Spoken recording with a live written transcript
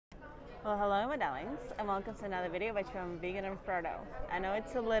Well, hello my darlings, and welcome to another video by I'm Vegan and Frodo. I know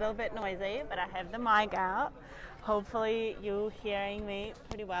it's a little bit noisy, but I have the mic out. Hopefully you're hearing me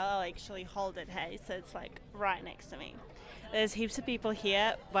pretty well. I'll actually hold it, hey, so it's like right next to me. There's heaps of people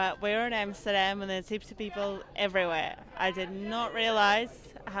here, but we're in Amsterdam and there's heaps of people everywhere. I did not realize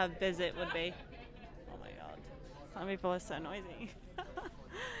how busy it would be. Oh my god, some people are so noisy.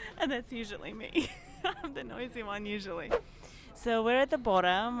 And that's usually me. I'm the noisy one usually. So we're at the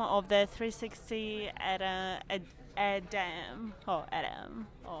bottom of the 360 Adam or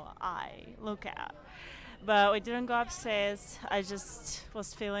I lookout. But we didn't go upstairs. I just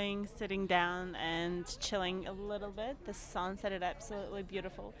was feeling sitting down and chilling a little bit. The sunset is absolutely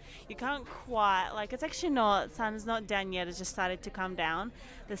beautiful. You can't quite, like, it's actually not, sun's not down yet, it just started to come down.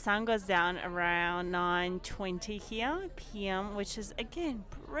 The sun goes down around 9:20 here p.m., which is again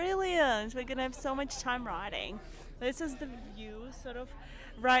brilliant. We're gonna have so much time riding. This is the view sort of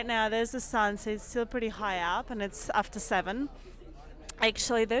right now. There's the sun, so it's still pretty high up and it's after 7.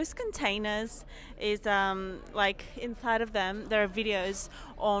 Actually, those containers is like inside of them there are videos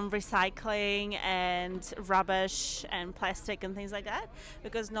on recycling and rubbish and plastic and things like that,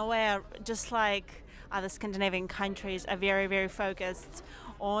 because Norway, just like other Scandinavian countries, are very, very focused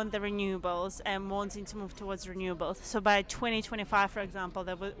on the renewables and wanting to move towards renewables. So by 2025, for example,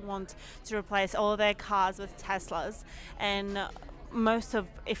 they would want to replace all their cars with Teslas, and most of,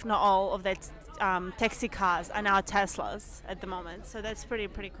 if not all of that taxi cars are now Teslas at the moment, so that's pretty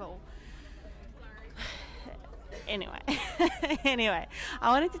cool. Anyway,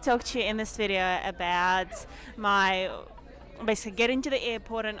 I wanted to talk to you in this video about my basically getting to the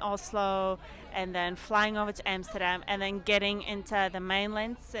airport in Oslo and then flying over to Amsterdam and then getting into the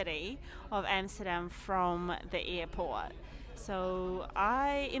mainland city of Amsterdam from the airport. So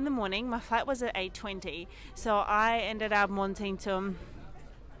in the morning, my flight was at 8:20, so I ended up wanting to,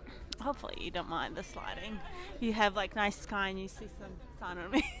 hopefully you don't mind the sliding. You have like nice sky and you see some sun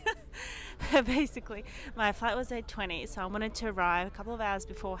on me. Basically, my flight was at 8:20, so I wanted to arrive a couple of hours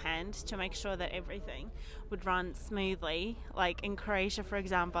beforehand to make sure that everything would run smoothly. Like in Croatia, for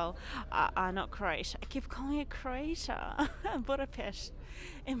example, not Croatia, I keep calling it Croatia, Budapest.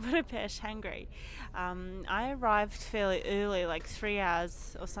 In Budapest, Hungary, I arrived fairly early, like 3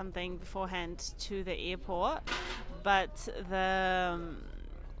 hours or something beforehand to the airport, but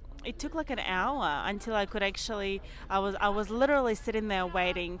it took like an hour until I could actually, I was literally sitting there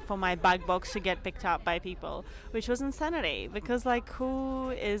waiting for my bag box to get picked up by people, which was insanity, because like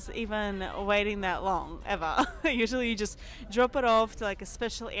who is even waiting that long ever? Usually you just drop it off to like a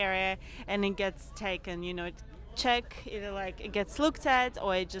special area and it gets taken, check, either like it gets looked at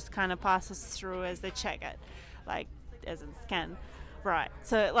or it just kind of passes through as they check it, like as in scan. Right,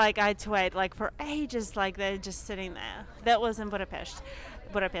 so like I had to wait like for ages, like they're just sitting there. That was in Budapest,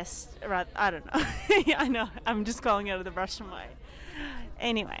 right? I don't know. Yeah, I know. I'm just calling it the Russian way.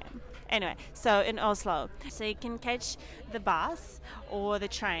 Anyway, so in Oslo, so you can catch the bus or the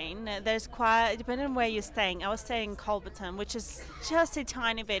train. There's quite, depending on where you're staying. I was staying in Kolbotn, which is just a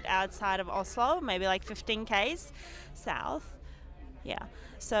tiny bit outside of Oslo, maybe like 15 k's south. Yeah,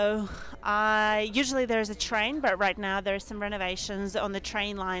 so usually there's a train, but right now there's some renovations on the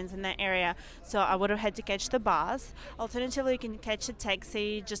train lines in that area, so I would have had to catch the bus. Alternatively, you can catch a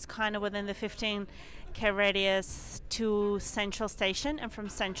taxi just kind of within the 15k radius to Central Station, and from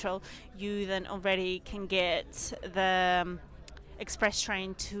Central you then already can get the express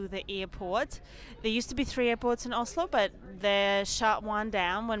train to the airport. There used to be 3 airports in Oslo, but they shut one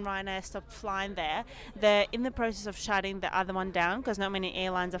down when Ryanair stopped flying there. They're in the process of shutting the other one down because not many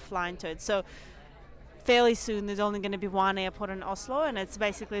airlines are flying to it. So fairly soon there's only going to be one airport in Oslo, and it's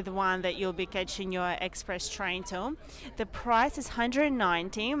basically the one that you'll be catching your express train to. The price is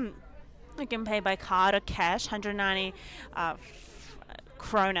 190. You can pay by card or cash. 190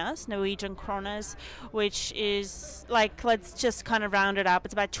 kronas, Norwegian kronas, which is like, let's just kind of round it up,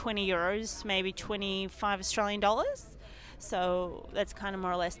 it's about 20 euros, maybe 25 Australian dollars. So that's kind of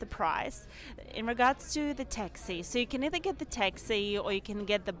more or less the price. In regards to the taxi, so you can either get the taxi or you can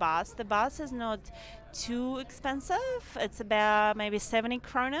get the bus. The bus is not too expensive. It's about maybe 70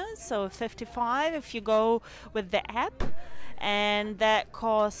 kronas, so 55 if you go with the app. And that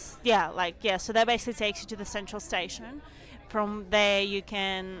costs, so that basically takes you to the Central Station. From there you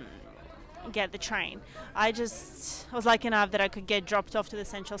can get the train. I was lucky enough that I could get dropped off to the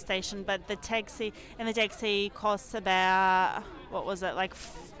Central Station, but the taxi costs about, what was it, like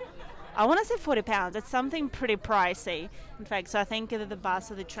I want to say £40. It's something pretty pricey, in fact, so I think either the bus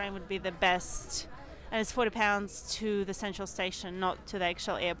or the train would be the best, and it's £40 to the Central Station, not to the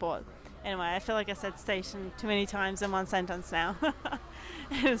actual airport. Anyway, I feel like I said station too many times in one sentence now.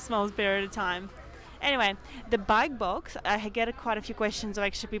 in a small period of time. Anyway, the bike box, I get quite a few questions of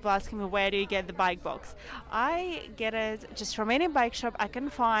actually people asking me, where do you get the bike box? I get it just from any bike shop I can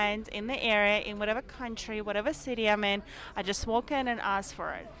find in the area, in whatever country, whatever city I'm in. I just walk in and ask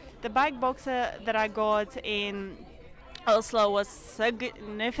for it. The bike box that I got in Oslo was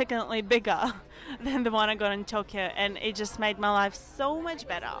significantly bigger than the one I got in Tokyo, and it just made my life so much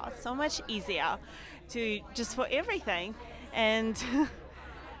better, so much easier just for everything. And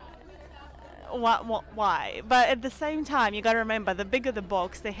why? But at the same time, you got to remember, the bigger the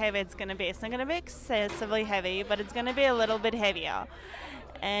box, the heavier it's going to be. It's not going to be excessively heavy, but it's going to be a little bit heavier.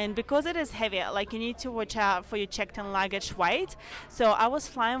 And because it is heavier, like, you need to watch out for your checked-in luggage weight. So I was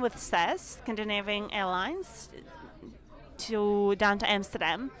flying with SAS, Scandinavian Airlines, down to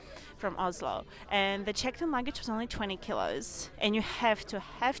Amsterdam from Oslo, and the checked-in luggage was only 20 kilos, and you have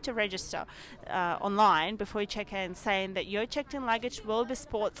to register online before you check in, saying that your checked-in luggage will be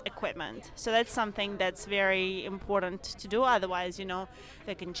sports equipment. So that's something that's very important to do, otherwise,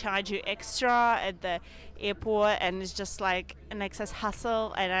 they can charge you extra at the airport, and it's just like an excess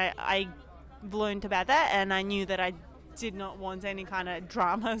hassle. And I learned about that, and I knew that I did not want any kind of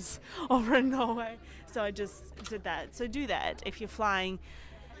dramas over in Norway, so I just did that. So do that if you're flying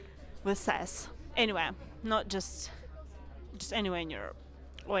with SAS. Anyway, not just anywhere in Europe,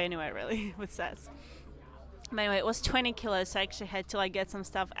 or anywhere really with SAS. But anyway, it was 20 kilos, so I actually had to get some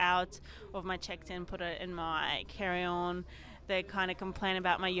stuff out of my checked-in, put it in my carry-on. They kind of complained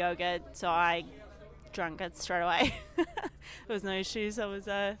about my yogurt, so I drank it straight away. There was no issues. I was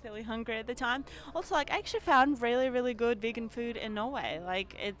fairly hungry at the time. Also, I actually found really, really good vegan food in Norway.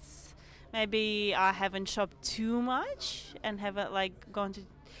 It's maybe I haven't shopped too much and haven't gone to.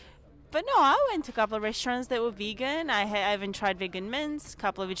 But no, I went to a couple of restaurants that were vegan. I even tried vegan mince, a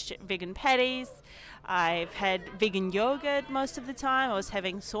couple of vegan patties. I've had vegan yogurt most of the time. I was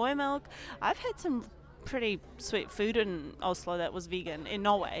having soy milk. I've had some pretty sweet food in Oslo that was vegan, in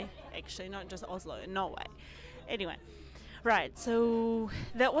Norway, actually, not just Oslo, in Norway. Anyway, right, so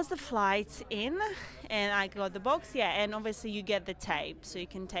that was the flight in, and I got the box, and obviously you get the tape, so you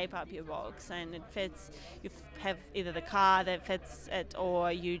can tape up your box, and it fits. You have either the car that fits it,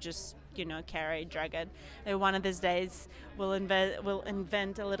 or you just drag it. And one of these days we'll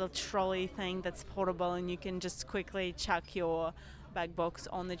invent a little trolley thing that's portable, and you can just quickly chuck your bag box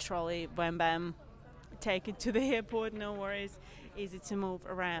on the trolley, bam bam, take it to the airport, no worries, easy to move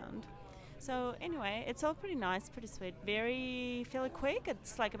around. So anyway, it's all pretty nice, pretty sweet, fairly quick.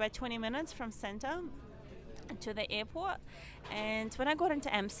 It's about 20 minutes from center to the airport. And when I got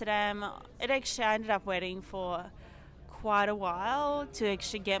into Amsterdam, I ended up waiting for quite a while to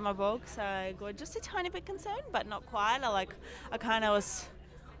actually get my box. I got just a tiny bit concerned, but not quite. I kind of was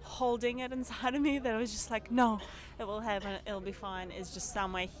holding it inside of me, that I was just no, it will happen, it'll be fine, it's just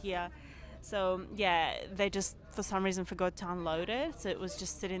somewhere here. So yeah, they just for some reason forgot to unload it, so it was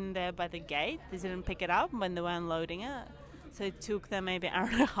just sitting there by the gate. They didn't pick it up when they were unloading it, so it took them maybe an hour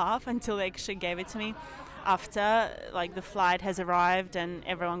and a half until they actually gave it to me after the flight has arrived and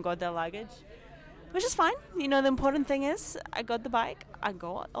everyone got their luggage, which is fine. The important thing is I got the bike, I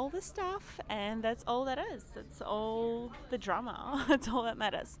got all the stuff, and that's all that is. That's all the drama. That's all that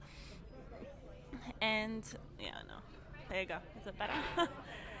matters. And there you go. Is it better?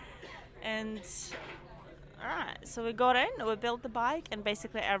 And alright, so we got in, we built the bike, and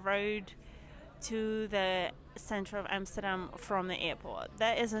basically I rode to the center of Amsterdam from the airport.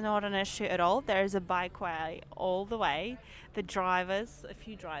 That is not an issue at all. There is a bikeway all the way. A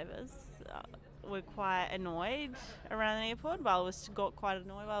few drivers, were quite annoyed around the airport. Got quite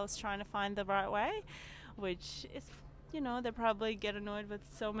annoyed while I was trying to find the right way, which is, they probably get annoyed with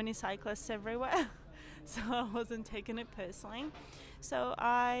so many cyclists everywhere. So I wasn't taking it personally. So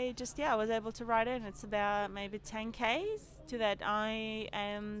I was able to ride in. It's about maybe 10 k's to that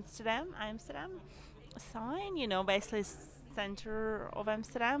Amsterdam sign, basically center of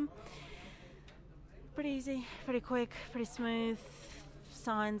Amsterdam. Pretty easy, pretty quick, pretty smooth,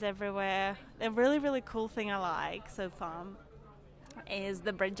 signs everywhere. The really, really cool thing I like so far is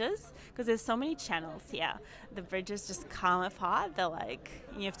the bridges, because there's so many channels here. The bridges just come apart. They're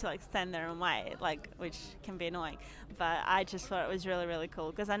you have to stand there and wait, which can be annoying. But I just thought it was really, really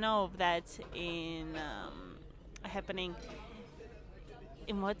cool, because I know of that happening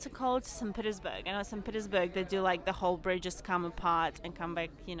in what's it called, St. Petersburg. I know St. Petersburg, they do the whole bridges come apart and come back,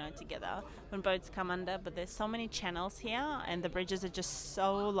 together when boats come under. But there's so many channels here, and the bridges are just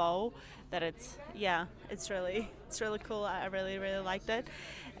so low that it's really cool. I really, really liked it.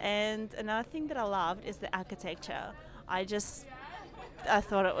 And another thing that I loved is the architecture. I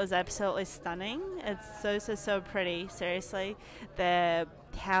thought it was absolutely stunning. It's so pretty, seriously. The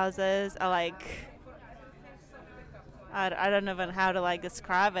houses are like, I don't know even how to like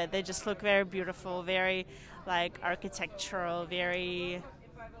describe it. They just look very beautiful, very like architectural, very.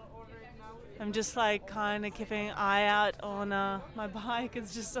 I'm just like kind of keeping an eye out on my bike.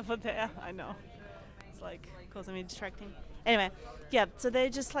 It's just over there. I know. It's like causing me distracting. Anyway, yeah, so they're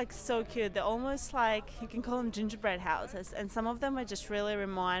just like so cute. They're almost like, you can call them gingerbread houses. And some of them are just really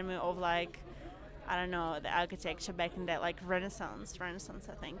remind me of like, I don't know, the architecture back in that like Renaissance. Renaissance,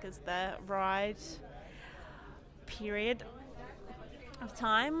 I think, is the right period of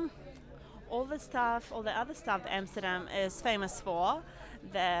time. All the other stuff Amsterdam is famous for,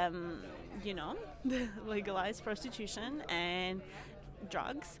 the the legalized prostitution and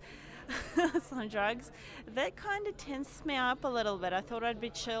drugs. Some drugs that kind of tenses me up a little bit. I thought I'd be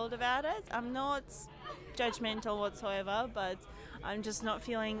chilled about it. I'm not judgmental whatsoever, but I'm just not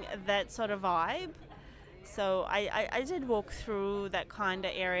feeling that sort of vibe. So I did walk through that kind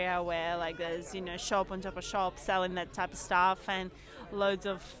of area where like there's shop on top of shop selling that type of stuff, and loads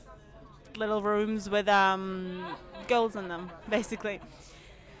of little rooms with girls in them basically,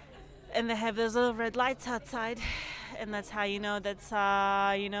 and they have those little red lights outside, and that's how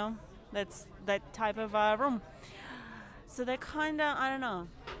that's that type of room. So they're kind of, I don't know,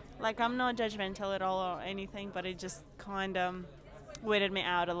 like I'm not judgmental at all or anything, but it just kind of weirded me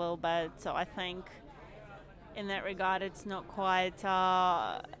out a little bit. So I think in that regard it's not quite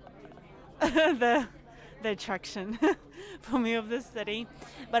the attraction for me of the city.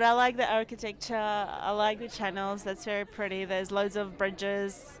 But I like the architecture, I like the channels, that's very pretty. There's loads of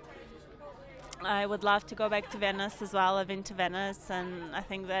bridges. I would love to go back to Venice as well. I've been to Venice and I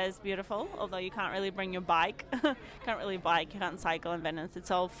think that is beautiful, although you can't really bring your bike. Can't really bike, you can't cycle in Venice. It's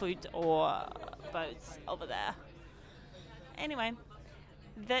all foot or boats over there. Anyway,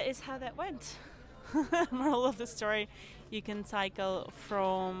 that is how that went. Moral of the story, you can cycle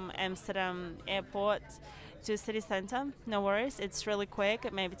from Amsterdam Airport to city centre, no worries, it's really quick.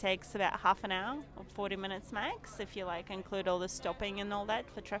 It maybe takes about half an hour or 40 minutes max if you like include all the stopping and all that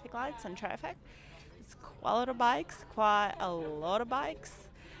for traffic lights and traffic. It's quite a lot of bikes.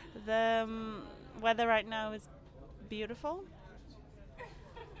 The weather right now is beautiful.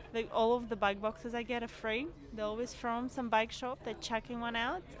 All of the bike boxes I get are free. They're always from some bike shop. They're checking one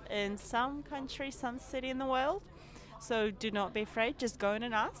out in some country, some city in the world. So do not be afraid, just go in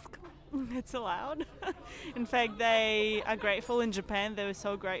and ask. It's allowed. In fact, they are grateful in Japan. They were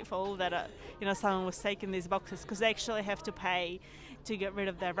so grateful that someone was taking these boxes, because they actually have to pay to get rid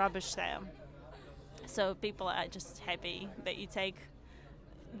of their rubbish there. So people are just happy that you take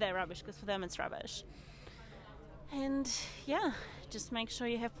their rubbish, because for them it's rubbish. And yeah, just make sure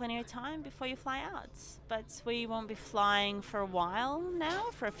you have plenty of time before you fly out. But we won't be flying for a while now,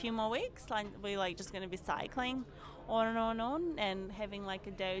 for a few more weeks. Like we're just going to be cycling on and on and on, and having like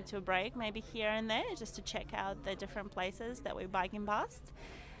a day or two break maybe here and there, just to check out the different places that we're biking past.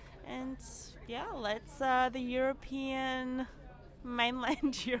 And yeah, let's the European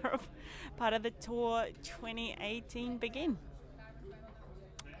mainland Europe part of the tour 2018 begin.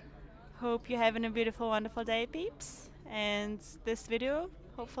 Hope you're having a beautiful, wonderful day, peeps. And this video,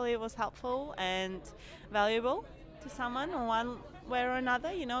 hopefully it was helpful and valuable to someone in one way or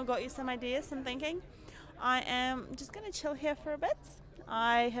another, got you some ideas, some thinking. I am just going to chill here for a bit.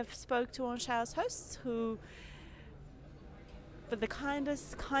 I have spoke to Anshao's hosts, who, with the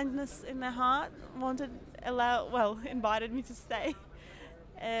kindness in their heart, invited me to stay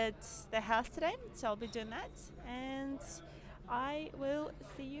at their house today. So I'll be doing that. And I will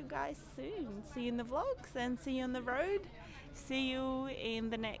see you guys soon. See you in the vlogs and see you on the road. See you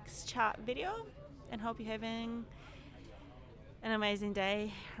in the next chart video, and hope you're having an amazing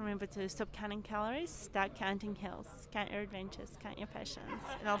day. Remember to stop counting calories, start counting hills. Count your adventures, count your passions.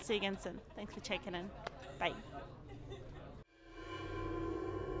 And I'll see you again soon. Thanks for checking in. Bye.